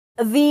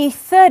The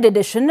third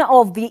edition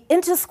of the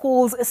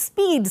Inter-Schools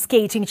Speed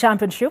Skating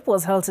Championship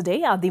was held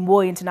today at the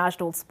Moi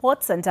International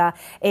Sports Centre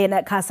in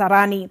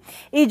Kasarani.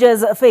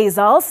 Ijaz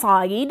Faisal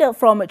Saeed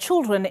from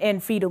Children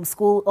in Freedom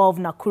School of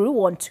Nakuru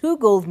won 2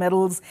 gold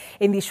medals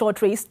in the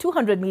short race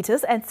 200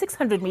 meters and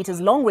 600 meters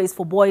long race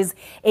for boys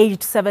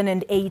aged 7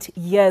 and 8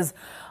 years.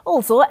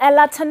 Also,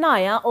 Ella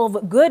Tanaya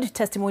of Good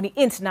Testimony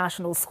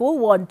International School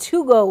won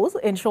 2 golds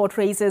in short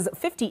races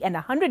 50 and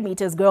 100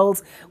 meters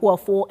girls who are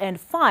 4 and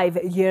 5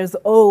 years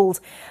old.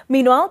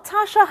 Meanwhile,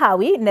 Tasha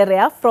Hawi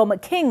Nerea from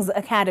King's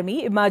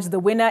Academy emerged the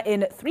winner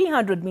in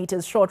 300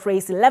 meters short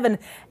race 11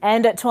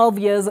 and 12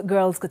 years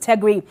girls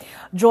category.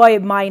 Joy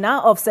Maina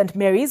of St.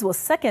 Mary's was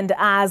second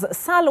as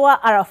Salwa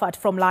Arafat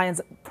from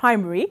Lions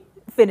Primary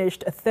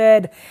finished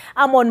third.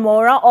 Amon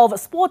Mora of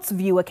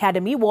Sportsview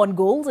Academy won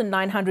gold in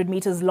 900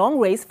 meters long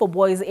race for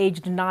boys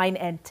aged 9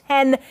 and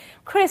 10.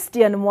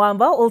 Christian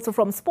Mwamba, also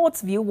from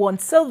Sportsview, won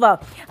silver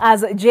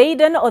as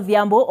Jaden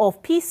Odhiambo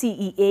of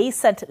PCEA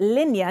St.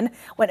 Linian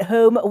went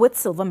home with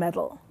silver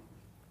medal.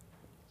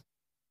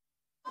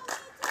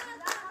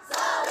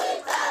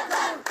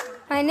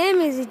 My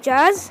name is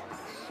Ijaz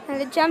and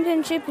the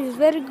championship is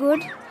very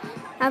good.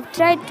 I've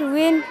tried to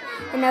win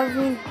and I've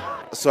won.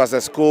 So as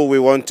a school, we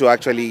want to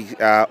actually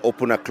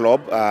open a club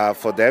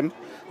for them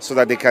so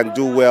that they can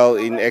do well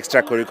in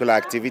extracurricular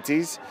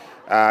activities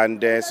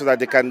and so that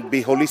they can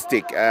be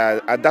holistic.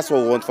 And that's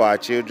what we want for our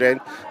children,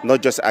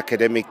 not just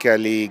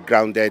academically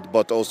grounded,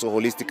 but also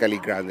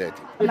holistically grounded.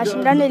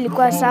 Mashindano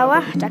ilikuwa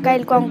sawa, taka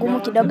ilikuwa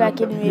ngumu kidogo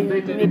lakini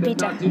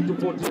nimepita.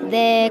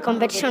 The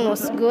competition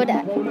was good.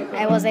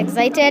 I was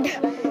excited.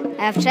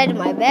 I have tried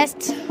my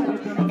best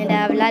and I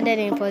have landed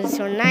in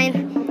position 9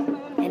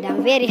 and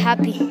I'm very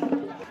happy.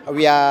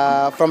 We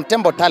are from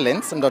Tembo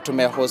Talents and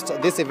to host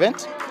this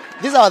event.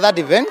 This is our third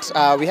event.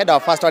 We had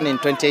our first one in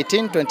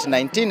 2018,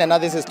 2019, and now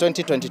this is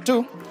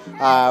 2022.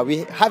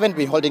 We haven't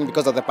been holding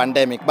because of the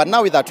pandemic, but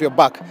now with that we're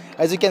back.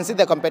 As you can see,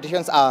 the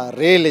competitions are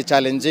really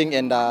challenging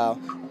and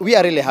we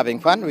are really having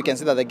fun. We can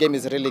see that the game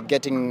is really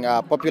getting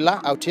popular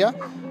out here.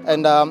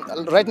 And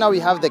right now we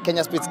have the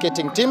Kenya Speed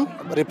Skating team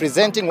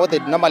representing what they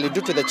normally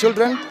do to the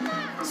children.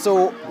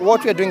 So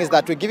what we're doing is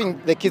that we're giving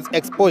the kids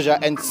exposure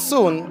and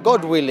soon,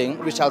 God willing,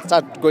 we shall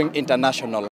start going international.